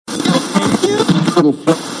You are receiving the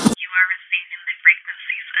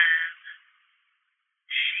frequencies of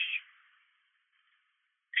she.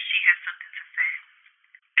 She has something to say.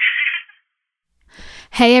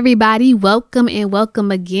 Hey everybody, welcome and welcome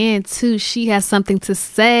again to She Has Something to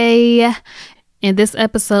Say. In this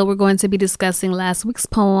episode, we're going to be discussing last week's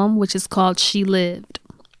poem, which is called She Lived.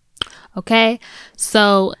 Okay,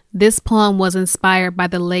 so this poem was inspired by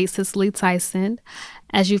the late Cicely Tyson.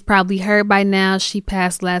 As you've probably heard by now, she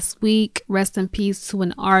passed last week. Rest in peace to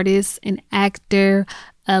an artist, an actor,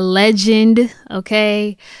 a legend.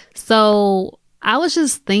 Okay, so I was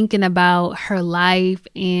just thinking about her life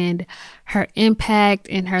and her impact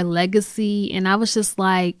and her legacy. And I was just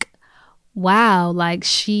like, wow, like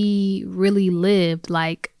she really lived,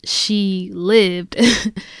 like she lived.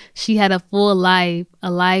 She had a full life,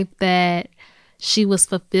 a life that she was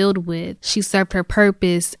fulfilled with. She served her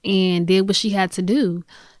purpose and did what she had to do.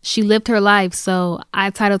 She lived her life. So I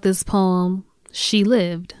titled this poem, She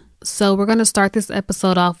Lived. So we're going to start this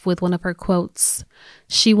episode off with one of her quotes.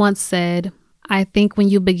 She once said, "I think when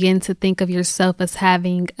you begin to think of yourself as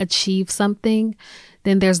having achieved something,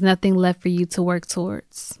 then there's nothing left for you to work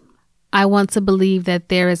towards. I want to believe that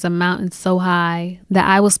there is a mountain so high that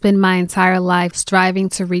I will spend my entire life striving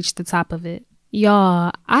to reach the top of it."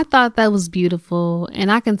 Y'all, I thought that was beautiful, and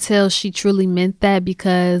I can tell she truly meant that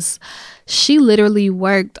because she literally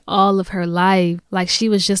worked all of her life like she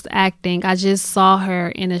was just acting. I just saw her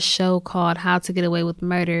in a show called How to Get Away with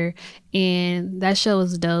Murder, and that show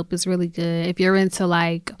is dope. It's really good. If you're into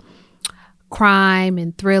like crime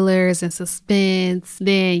and thrillers and suspense,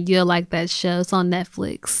 then you'll like that show. It's on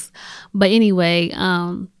Netflix. But anyway,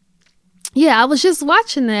 yeah, I was just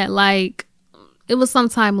watching that like it was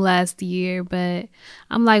sometime last year, but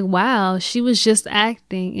I'm like, wow, she was just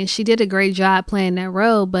acting and she did a great job playing that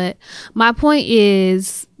role. But my point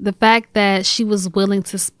is the fact that she was willing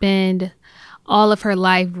to spend all of her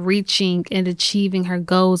life reaching and achieving her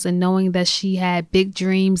goals and knowing that she had big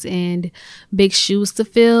dreams and big shoes to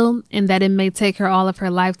fill and that it may take her all of her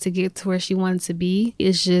life to get to where she wanted to be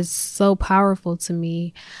is just so powerful to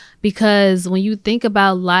me. Because when you think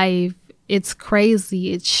about life, it's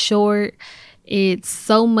crazy. It's short. It's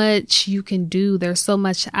so much you can do. There's so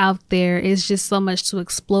much out there. It's just so much to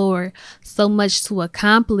explore, so much to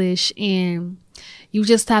accomplish. And you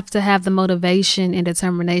just have to have the motivation and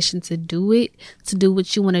determination to do it, to do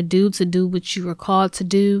what you want to do what you were called to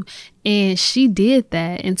do. And she did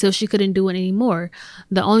that until she couldn't do it anymore.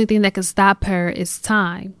 The only thing that could stop her is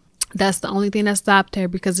time. That's the only thing that stopped her,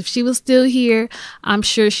 because if she was still here, I'm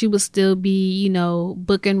sure she would still be,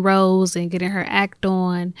 booking roles and getting her act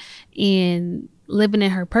on and living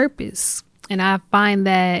in her purpose. And I find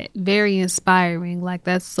that very inspiring. Like,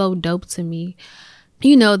 that's so dope to me.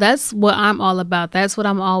 That's what I'm all about. That's what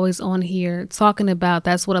I'm always on here talking about.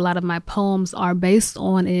 That's what a lot of my poems are based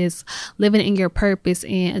on, is living in your purpose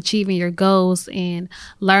and achieving your goals and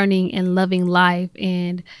learning and loving life.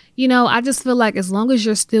 And, I just feel like as long as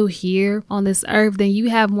you're still here on this earth, then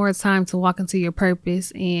you have more time to walk into your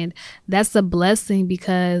purpose. And that's a blessing,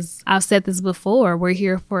 because I've said this before, we're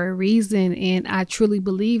here for a reason. And I truly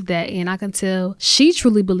believe that. And I can tell she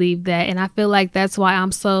truly believed that. And I feel like that's why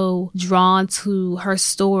I'm so drawn to her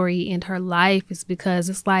story and her life, is because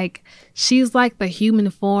it's like she's like the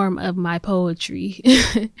human form of my poetry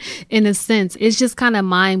in a sense. It's just kind of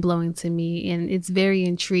mind-blowing to me, and it's very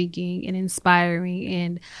intriguing and inspiring,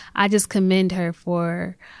 and I just commend her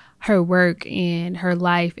for her work and her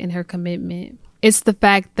life and her commitment. It's the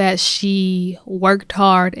fact that she worked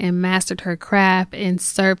hard and mastered her craft and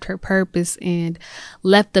served her purpose and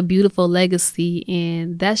left a beautiful legacy.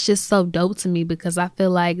 And that's just so dope to me, because I feel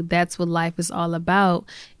like that's what life is all about.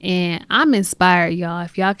 And I'm inspired, y'all.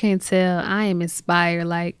 If y'all can't tell, I am inspired.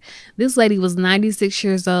 Like, this lady was 96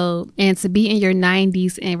 years old, and to be in your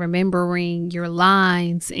 90s and remembering your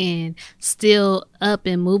lines and still up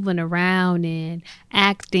and moving around and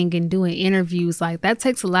acting and doing interviews, like, that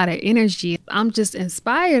takes a lot of energy. I'm just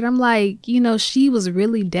inspired. I'm like, she was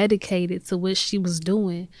really dedicated to what she was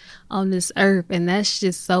doing on this earth, and that's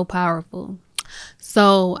just so powerful.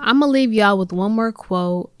 So I'm gonna leave y'all with one more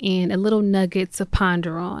quote and a little nugget to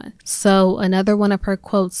ponder on. So another one of her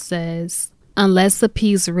quotes says, "Unless a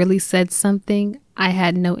piece really said something, I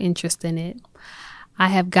had no interest in it. I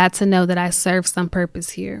have got to know that I serve some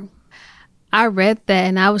purpose here." I read that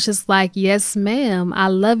and I was just like, yes, ma'am. I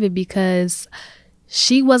love it, because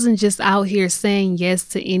she wasn't just out here saying yes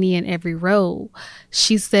to any and every role.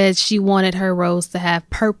 She said she wanted her roles to have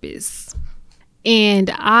purpose. And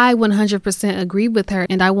I 100% agree with her.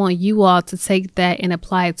 And I want you all to take that and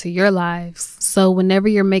apply it to your lives. So whenever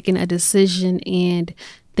you're making a decision and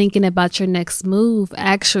thinking about your next move,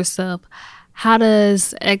 ask yourself, how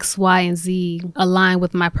does X, Y, and Z align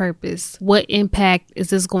with my purpose? What impact is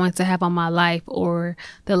this going to have on my life or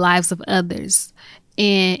the lives of others?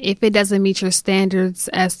 And if it doesn't meet your standards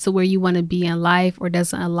as to where you want to be in life or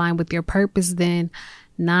doesn't align with your purpose, then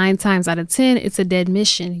 9 times out of 10, it's a dead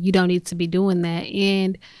mission. You don't need to be doing that.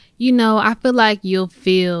 And, I feel like you'll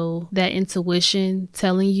feel that intuition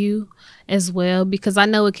telling you as well, because I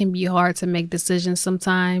know it can be hard to make decisions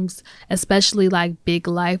sometimes, especially like big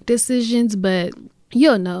life decisions, but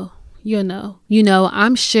you'll know.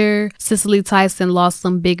 I'm sure Cicely Tyson lost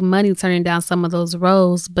some big money turning down some of those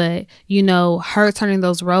roles, but her turning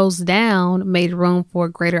those roles down made room for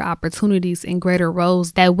greater opportunities and greater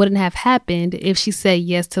roles that wouldn't have happened if she said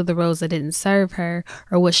yes to the roles that didn't serve her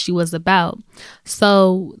or what she was about.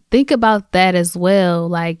 So think about that as well.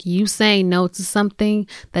 Like, you saying no to something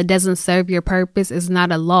that doesn't serve your purpose is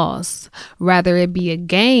not a loss. Rather, it be a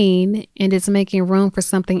gain, and it's making room for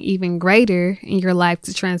something even greater in your life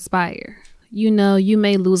to transpire. You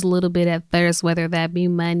may lose a little bit at first, whether that be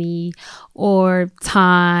money or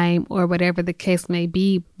time or whatever the case may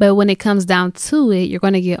be. But when it comes down to it, you're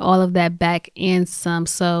going to get all of that back and some.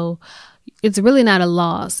 So it's really not a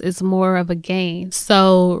loss. It's more of a gain.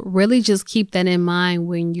 So really just keep that in mind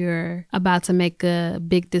when you're about to make a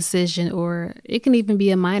big decision, or it can even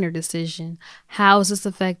be a minor decision. How is this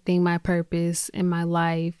affecting my purpose in my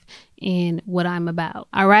life and what I'm about?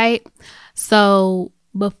 All right. So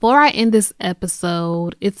before I end this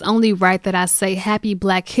episode, it's only right that I say Happy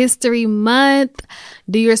Black History Month.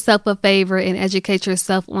 Do yourself a favor and educate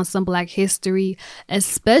yourself on some Black history,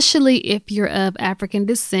 especially if you're of African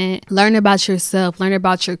descent. Learn about yourself, learn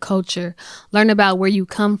about your culture, learn about where you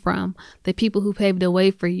come from, the people who paved the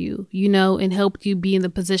way for you, and helped you be in the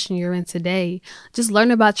position you're in today. Just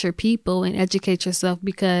learn about your people and educate yourself,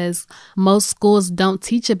 because most schools don't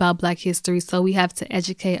teach about Black history. So we have to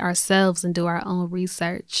educate ourselves and do our own research.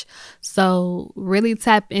 So really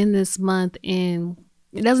tap in this month, and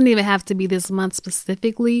it doesn't even have to be this month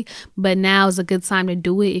specifically, but now is a good time to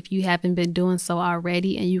do it if you haven't been doing so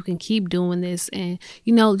already, and you can keep doing this and,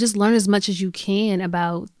 just learn as much as you can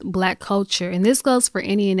about Black culture. And this goes for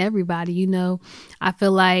any and everybody. I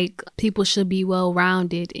feel like people should be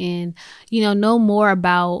well-rounded and, know more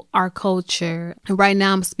about our culture. And right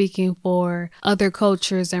now I'm speaking for other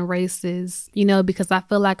cultures and races, because I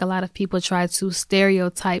feel like a lot of people try to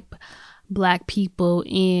stereotype Black people,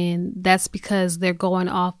 and that's because they're going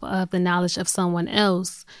off of the knowledge of someone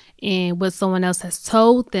else and what someone else has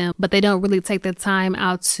told them, but they don't really take the time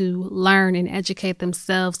out to learn and educate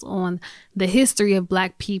themselves on the history of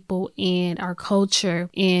Black people and our culture,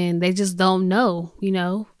 and they just don't know.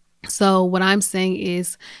 So what I'm saying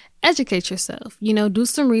is educate yourself, do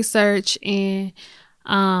some research and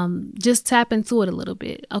just tap into it a little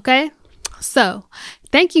bit. Okay. So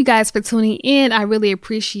thank you guys for tuning in. I really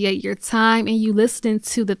appreciate your time and you listening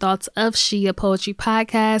to the Thoughts of She, a poetry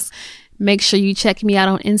podcast. Make sure you check me out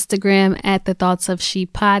on Instagram at the Thoughts of She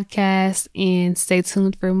podcast, and stay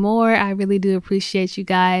tuned for more. I really do appreciate you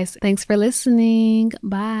guys. Thanks for listening.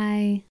 Bye.